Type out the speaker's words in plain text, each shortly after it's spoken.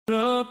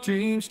of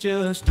dreams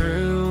just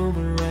through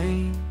the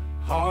rain.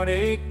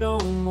 Heartache, no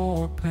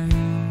more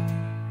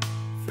pain.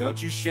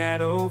 Felt your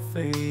shadow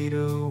fade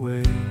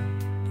away.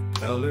 The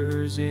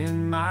colors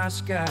in my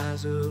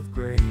skies of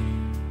gray.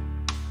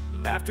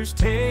 Laughter's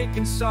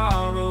taken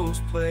sorrow's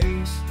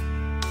place.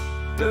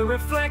 The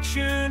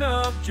reflection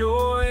of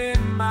joy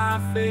in my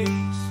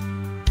face.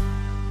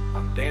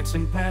 I'm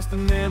dancing past the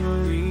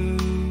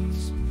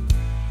memories.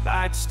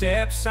 Light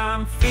steps,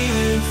 I'm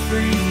feeling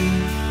free,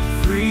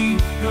 free.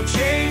 No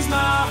chains,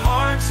 my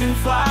heart's in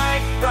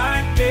flight.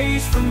 Bright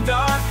days from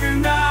darker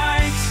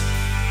nights.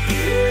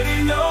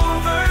 Getting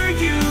over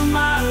you,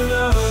 my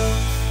love.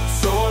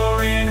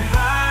 Soaring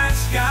high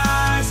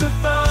skies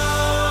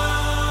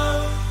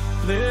above.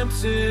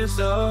 Glimpses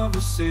of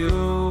a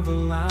silver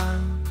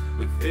line.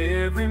 With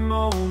every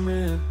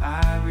moment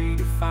I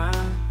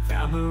redefine.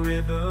 Found the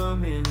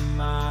rhythm in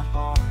my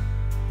heart.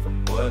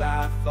 From what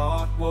I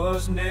thought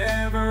was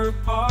never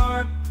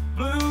part.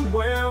 Blue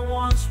where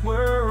once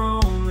were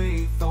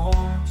only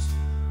thorns.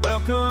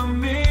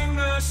 Welcoming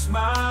the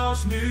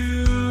smile's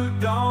new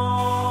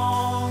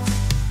dawn.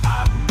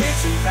 I'm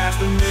dancing past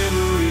the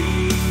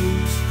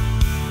memories.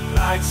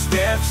 Light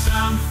steps,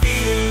 I'm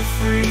feeling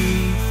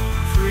free,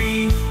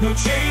 free. No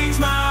chains,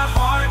 my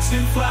heart's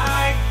in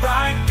flight.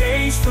 Bright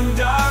days from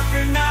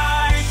darker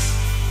nights.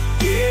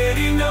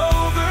 Getting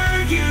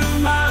over you,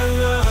 my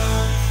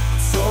love.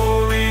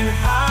 Soaring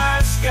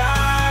high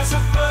skies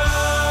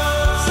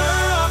above.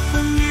 Turn up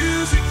the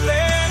music,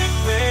 let it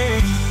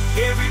play.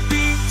 Every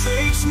beat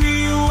takes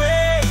me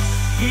away.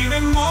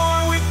 Even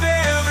more with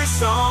every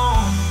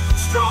song.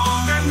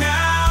 Stronger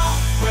now,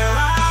 where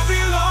I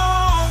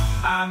belong.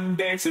 I'm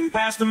dancing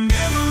past the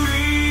memories.